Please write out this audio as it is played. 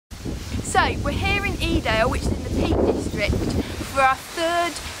So we're here in Edale, which is in the Peak District, for our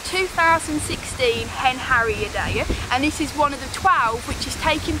third 2016 Hen Harrier Day, and this is one of the 12 which is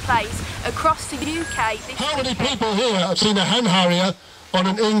taking place across the UK this How many people here have seen a Hen Harrier on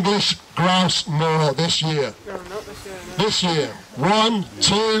an English grouse moor this year? This year. 1,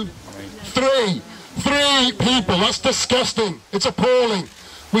 2, 3. 3 people. That's disgusting. It's appalling.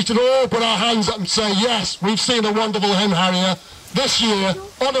 We should all put our hands up and say, yes, we've seen a wonderful Hen Harrier this year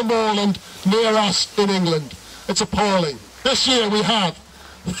on a moorland near us in England. It's appalling. This year we have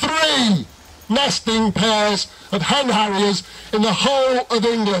 3 nesting pairs of Hen Harriers in the whole of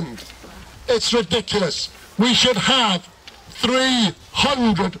England. It's ridiculous. We should have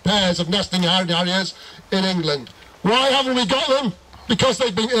 300 pairs of nesting Hen Harriers in England. Why haven't we got them? Because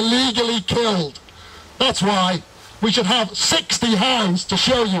they've been illegally killed. That's why. We should have 60 hands to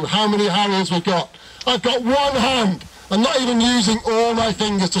show you how many Harriers we've got. I've got 1 hand. I'm not even using all my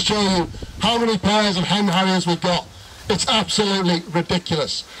fingers to show you how many pairs of Hen Harriers we've got. It's absolutely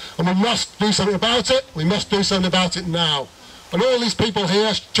ridiculous. And we must do something about it. We must do something about it now. And all these people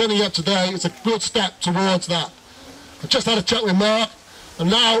here turning up today is a good step towards that. I just had a chat with Mark, and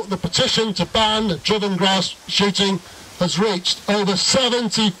now the petition to ban driven grouse shooting has reached over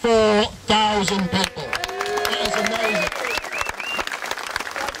 74,000 people. That is amazing.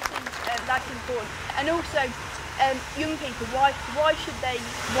 That's important. And also, young people, why should they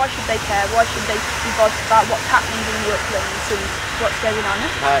care? Why should they be bothered about what's happening in the uplands and what's going on?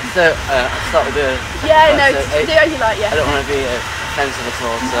 I'll start with the... Yeah, no, do as you like, yeah. I don't want to be offensive at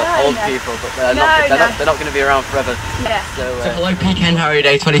all to old people, but they're not going to be around forever. Yeah. So hello, Peak Hen Harrier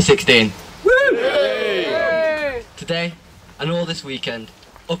Day 2016. Woo! Yay! Today, and all this weekend,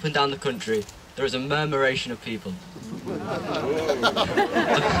 up and down the country, there is a murmuration of people.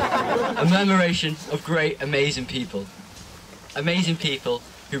 A murmuration of great, amazing people. Amazing people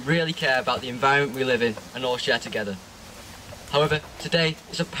who really care about the environment we live in and all share together. However, today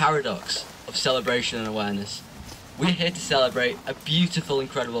is a paradox of celebration and awareness. We're here to celebrate a beautiful,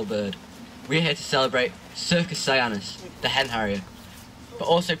 incredible bird. We're here to celebrate Circus Cyanus, the Hen Harrier, but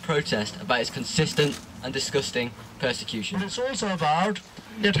also protest about its consistent and disgusting persecution. But it's also about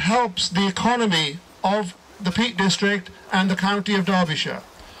it helps the economy of the Peak District and the county of Derbyshire.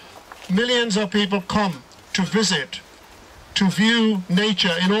 Millions of people come to visit, to view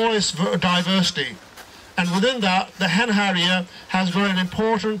nature in all its diversity. And within that, the Hen Harrier has got an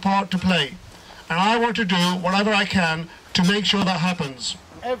important part to play. And I want to do whatever I can to make sure that happens.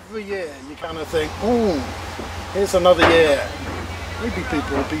 Every year you kind of think, oh, here's another year. Maybe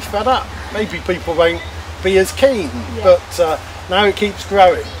people will be fed up. Maybe people won't be as keen. Yeah. But now it keeps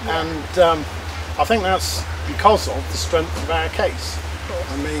growing. Yeah. And I think that's because of the strength of our case.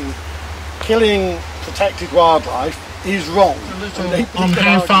 I mean, killing protected wildlife is wrong. On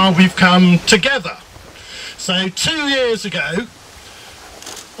how far we've come together. So 2 years ago,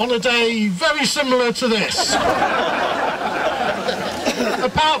 on a day very similar to this,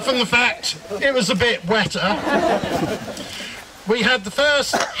 apart from the fact it was a bit wetter, we had the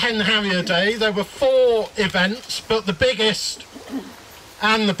first Hen Harrier Day. There were 4 events, but the biggest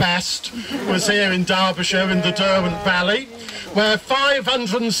and the best was here in Derbyshire in the Derwent Valley, where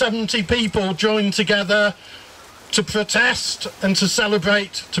 570 people joined together to protest and to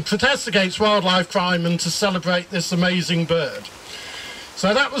celebrate, to protest against wildlife crime and to celebrate this amazing bird.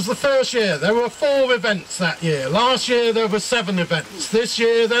 So that was the first year. There were 4 events that year. Last year there were 7 events. This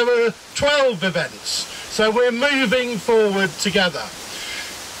year there were 12 events. So we're moving forward together.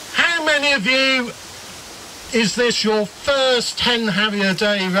 How many of you is this your first Hen Harrier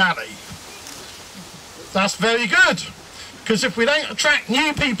Day rally? That's very good, because if we don't attract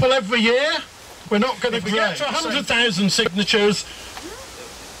new people every year, we're not going to grow. If we get to 100,000 signatures,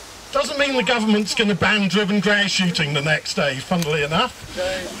 doesn't mean the government's going to ban driven grouse shooting the next day, funnily enough.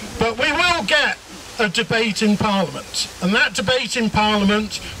 But we will get a debate in Parliament, and that debate in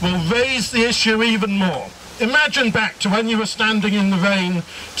Parliament will raise the issue even more. Imagine back to when you were standing in the rain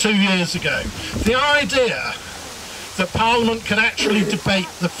 2 years ago. The idea that Parliament could actually debate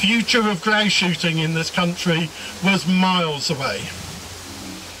the future of grouse shooting in this country was miles away.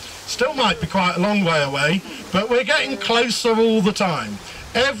 Still might be quite a long way away, but we're getting closer all the time.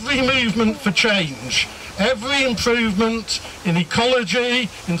 Every movement for change, every improvement in ecology,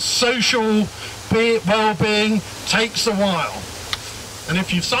 in social well-being takes a while. And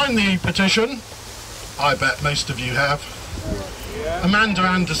if you've signed the petition, I bet most of you have. Amanda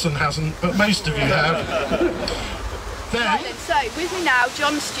Anderson hasn't, but most of you have. So with me now,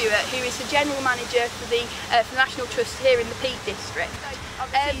 John Stewart, who is the General Manager for the National Trust here in the Peak District.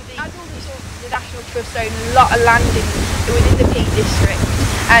 As all the National Trust own a lot of land within the Peak District,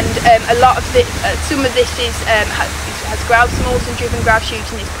 and a lot of some of this has grouse moors and driven grouse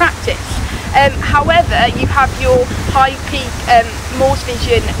shooting is practice. However, you have your high peak Moors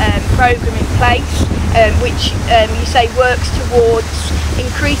Vision programme in place, which you say works towards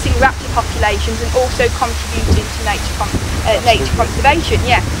increasing raptor populations and also contributing to nature conservation.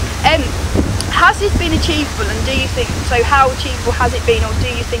 Yeah. Has this been achievable, and do you think so? How achievable has it been, or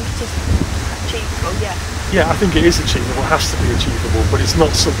do you think it is achievable? Yeah. Yeah, I think it is achievable, it has to be achievable, but it's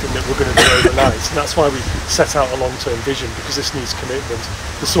not something that we're going to do overnight. And that's why we set out a long-term vision, because this needs commitment.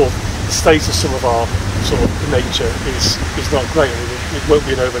 The state of some of our sort of nature is not great. I mean, it won't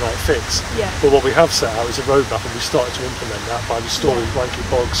be an overnight fix. Yeah. But what we have set out is a roadmap, and we started to implement that by restoring blanket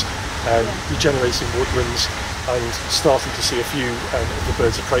bogs, regenerating woodlands, and starting to see a few of the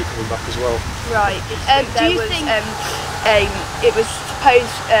birds of prey coming back as well. Right. Do you think it was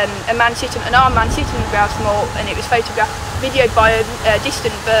supposed an armed man sitting in the grouse moor, and it was photographed, videoed by a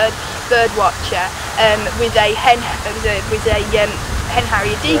distant bird watcher with a hen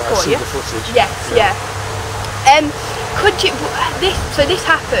harrier decoy? Yeah, I've seen the footage. Yes. Yeah. Could you? This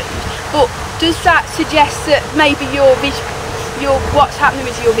happened, but does that suggest that maybe your vision, what's happening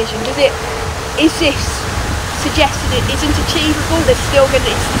with your vision? Is this suggested it isn't achievable? It's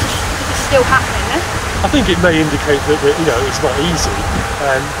still happening, eh? I think it may indicate that it's not easy,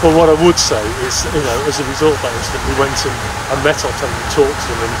 but what I would say is, as a result of that incident, we went and met our tenant and talked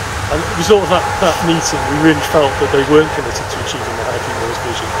to them, and as a result of that meeting, we really felt that they weren't committed to achieving the high peak Moors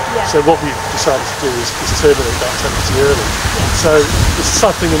vision. Yeah. So what we've decided to do is terminate that tenancy early. Yeah. So it's a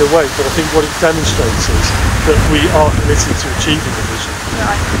sad thing in a way, but I think what it demonstrates is that we are committed to achieving the vision,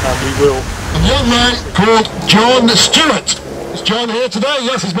 and we will. A young man called John Stewart. Is John here today?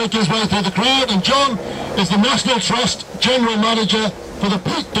 Yes, he's making his way through the crowd, and John is the National Trust General Manager for the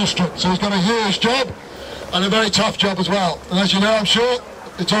Peak District, so he's got a huge job and a very tough job as well. And as you know, I'm sure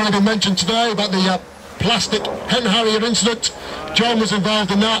it's already been mentioned today about the plastic Hen Harrier incident. John was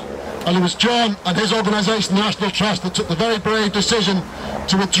involved in that, and it was John and his organisation, the National Trust, that took the very brave decision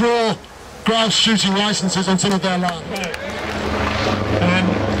to withdraw grouse shooting licences on some of their land.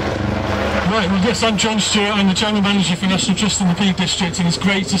 Right, well yes, I'm John Stewart, I'm the General Manager for National Trust in the Peak District, and it's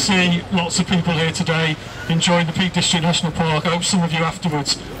great to see lots of people here today enjoying the Peak District National Park. I hope some of you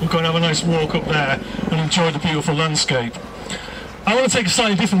afterwards will go and have a nice walk up there and enjoy the beautiful landscape. I want to take a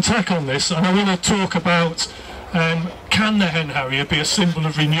slightly different tack on this, and I want to talk about can the Hen Harrier be a symbol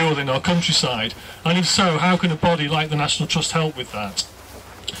of renewal in our countryside, and if so, how can a body like the National Trust help with that?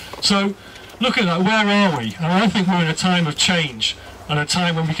 So, looking at where are we? And I think we're in a time of change, and a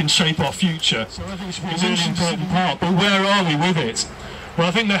time when we can shape our future. So I think it's a really important part, but where are we with it? Well,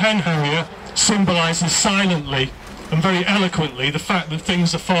 I think the Hen Harrier symbolises silently and very eloquently the fact that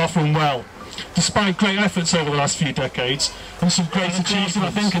things are far from well. Despite great efforts over the last few decades and some great achievements, I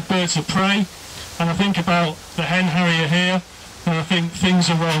think of birds of prey, and I think about the Hen Harrier here, and I think things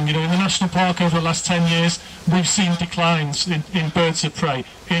are wrong. In the National Park over the last 10 years, we've seen declines in birds of prey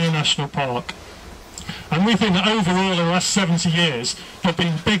in a national park. And we think that overall in the last 70 years there have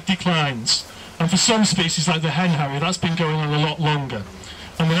been big declines, and for some species like the Hen Harrier that's been going on a lot longer.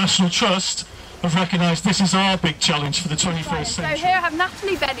 And the National Trust have recognised this is our big challenge for the 21st century. So here I have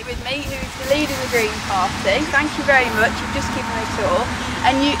Natalie Bennett with me, who is the leader of the Green Party. Thank you very much, you've just given me a tour.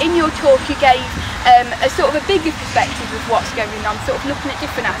 And in your talk you gave a sort of a bigger perspective of what's going on, sort of looking at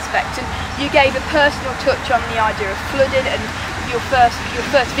different aspects, and you gave a personal touch on the idea of flooding and your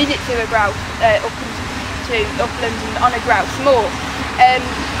first visit to a grouse upland and on a grouse moor.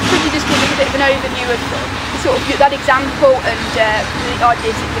 Could you just give us a bit of an overview of sort of that example and the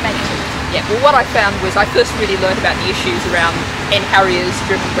ideas that you mentioned? Yeah, well what I found was I first really learned about the issues around Hen Harriers,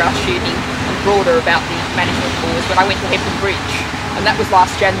 driven grouse shooting, and broader about the management of moors when I went to Hebden Bridge, and that was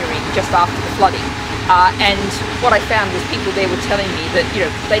last January, just after the flooding. And what I found was people there were telling me that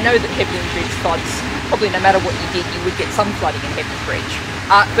they know that Hebden Bridge floods. Probably no matter what you did, you would get some flooding in Hebden Bridge.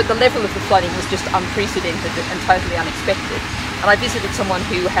 But the level of the flooding was just unprecedented and totally unexpected. And I visited someone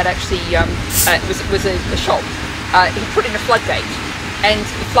who had actually, was a shop. He put in a floodgate, and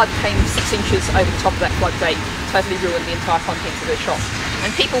the flood came 6 inches over the top of that floodgate, totally ruined the entire contents of their shop.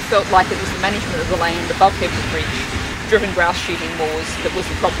 And people felt like it was the management of the land above Hebden Bridge, driven grouse shooting moors, that was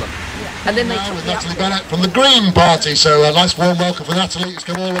the problem. Yeah. And then they took with Natalie Bennett from the Green Party, so a nice warm welcome for Natalie. It's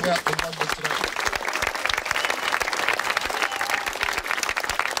come all the way up from London today.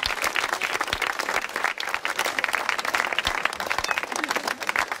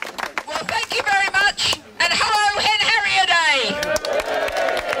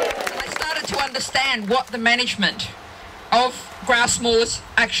 What the management of grouse moors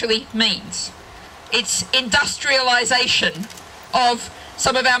actually means. It's industrialisation of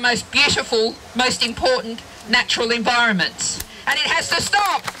some of our most beautiful, most important natural environments. And it has to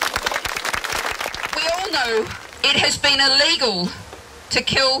stop. We all know it has been illegal to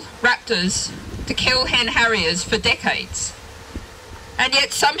kill raptors, to kill hen harriers for decades. And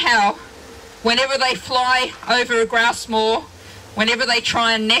yet somehow, whenever they fly over a grouse moor, whenever they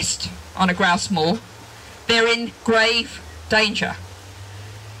try and nest on a grouse moor, they're in grave danger.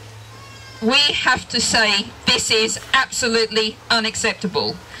 We have to say this is absolutely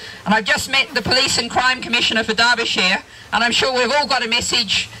unacceptable. And I've just met the Police and Crime Commissioner for Derbyshire, and I'm sure we've all got a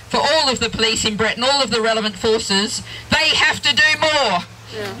message for all of the police in Britain, all of the relevant forces. They have to do more.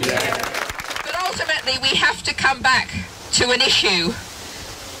 But ultimately we have to come back to an issue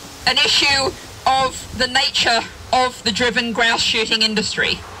of the nature of the driven grouse shooting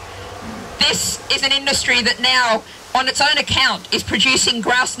industry. This is an industry that now, on its own account, is producing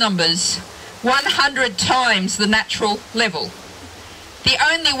grouse numbers 100 times the natural level. The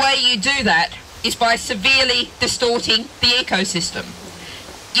only way you do that is by severely distorting the ecosystem.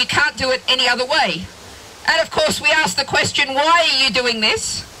 You can't do it any other way. And of course we ask the question, why are you doing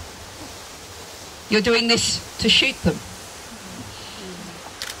this? You're doing this to shoot them.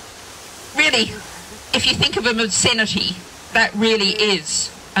 Really, if you think of an obscenity, that really is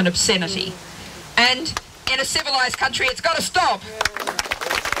an obscenity. And in a civilised country, it's got to stop.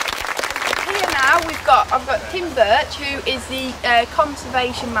 Here now I've got Tim Birch, who is the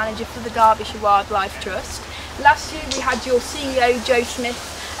conservation manager for the Derbyshire Wildlife Trust. Last year we had your CEO Joe Smith,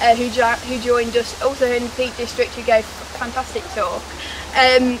 who joined us, also in the Peak District, who gave a fantastic talk.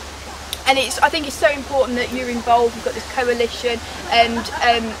 And I think it's so important that you're involved. We've got this coalition, and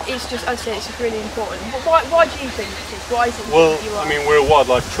it's just, as I said, it's just really important. But why do you think this is? Why is it well, you are? I mean, we're a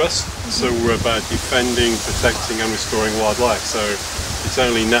wildlife trust, so we're about defending, protecting and restoring wildlife. So it's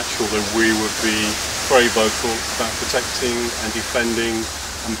only natural that we would be very vocal about protecting and defending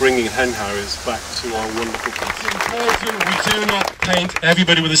and bringing hen harriers back to our wonderful country. It's important we do not paint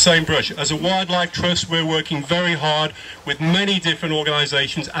everybody with the same brush. As a wildlife trust, we're working very hard with many different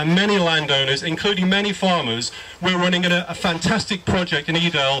organisations and many landowners, including many farmers. We're running a fantastic project in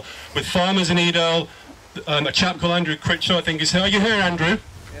Edale with farmers in Edale. A chap called Andrew Critchlow, I think, is here. Are you here, Andrew?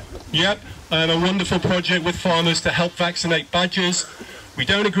 Yep. A wonderful project with farmers to help vaccinate badgers. We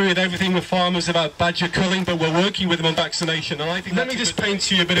don't agree with everything with farmers about badger culling, but we're working with them on vaccination. And I think let me just paint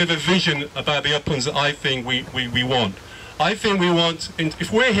to you a bit of a vision about the uplands that I think we want. I think we want, if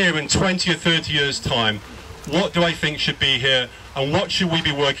we're here in 20 or 30 years' time, what do I think should be here and what should we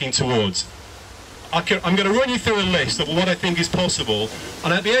be working towards? I'm going to run you through a list of what I think is possible,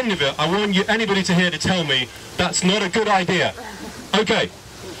 and at the end of it, I want anybody to here to tell me that's not a good idea. Okay,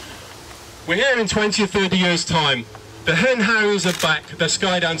 we're here in 20 or 30 years' time. The hen harriers are back, they're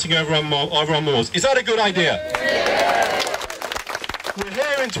sky dancing over our moors. Is that a good idea? Yeah. We're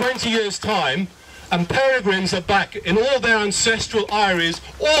here in 20 years' time, and peregrines are back in all their ancestral eyries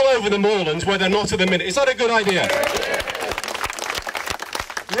all over the moorlands where they're not at the minute. Is that a good idea? Yeah.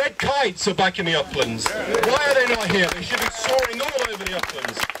 Red kites are back in the uplands. Why are they not here? They should be soaring all over the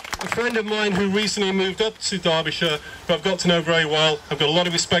uplands. A friend of mine who recently moved up to Derbyshire, who I've got to know very well, I've got a lot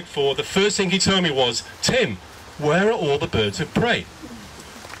of respect for, the first thing he told me was, Tim, where are all the birds of prey?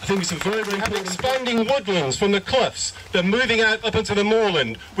 I think it's a very, very important. Expanding woodlands from the cliffs. They're moving out up into the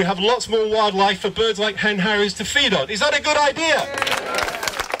moorland. We have lots more wildlife for birds like hen harriers to feed on. Is that a good idea?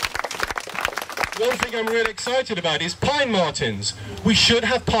 One thing I'm really excited about is pine martins. We should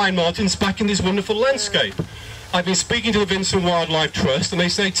have pine martins back in this wonderful landscape. I've been speaking to the Vincent Wildlife Trust and they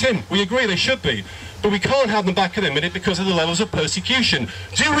say, Tim, we agree they should be, but we can't have them back at the minute because of the levels of persecution.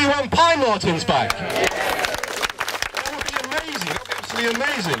 Do we want pine martins back?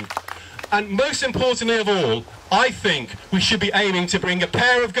 Amazing. And most importantly of all, I think we should be aiming to bring a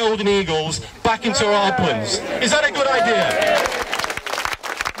pair of golden eagles back into our uplands. Is that a good idea?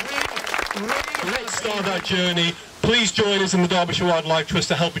 Let's start that journey. Please join us in the Derbyshire Wildlife Trust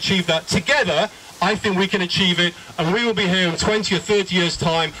to help achieve that. Together, I think we can achieve it, and we will be here in 20 or 30 years'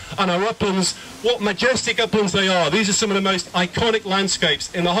 time, and our uplands, what majestic uplands they are. These are some of the most iconic landscapes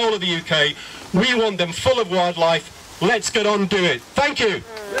in the whole of the UK. We want them full of wildlife. Let's get on and do it. Thank you.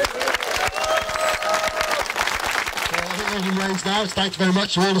 Now, thanks very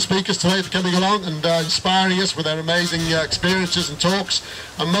much to all the speakers today for coming along and inspiring us with their amazing experiences and talks.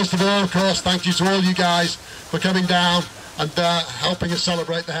 And most of all, of course, thank you to all you guys for coming down and helping us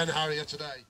celebrate the Hen Harrier today.